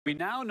We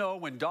now know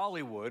when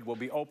Dollywood will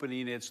be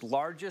opening its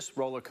largest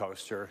roller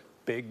coaster,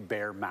 Big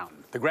Bear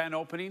Mountain. The grand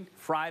opening,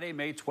 Friday,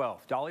 May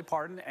 12th. Dolly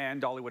Parton and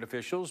Dollywood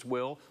officials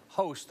will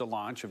host the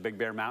launch of Big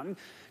Bear Mountain.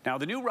 Now,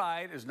 the new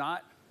ride is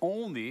not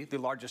only the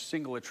largest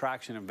single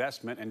attraction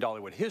investment in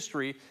Dollywood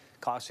history,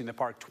 costing the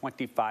park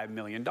 $25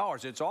 million.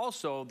 It's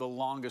also the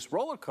longest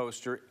roller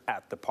coaster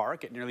at the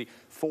park at nearly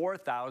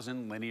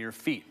 4,000 linear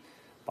feet.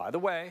 By the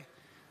way,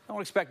 don't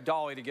expect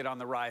Dolly to get on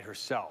the ride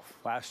herself.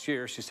 Last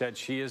year, she said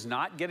she is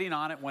not getting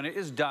on it when it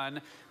is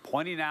done,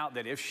 pointing out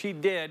that if she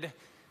did,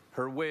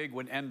 her wig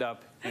would end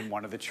up in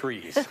one of the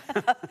trees.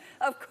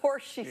 Of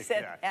course she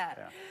said that.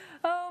 Yeah.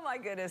 Oh my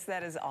goodness,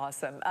 that is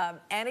awesome.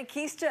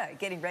 Anakeesta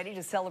getting ready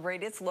to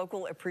celebrate its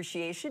local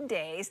appreciation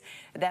days.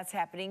 That's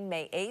happening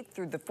May 8th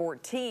through the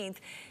 14th.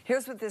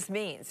 Here's what this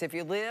means. If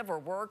you live or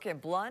work in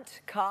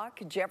Blount,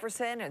 Cocke,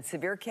 Jefferson, and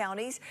Sevier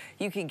counties,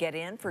 you can get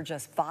in for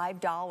just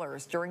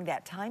 $5 during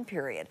that time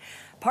period.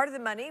 Part of the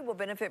money will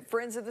benefit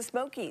Friends of the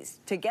Smokies.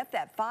 To get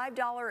that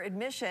 $5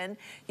 admission,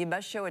 you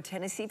must show a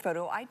Tennessee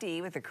photo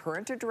ID with a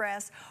current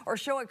address or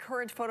show a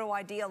current photo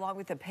ID along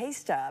with a pay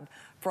stub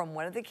from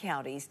one of the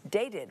counties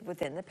dated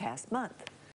within the past month.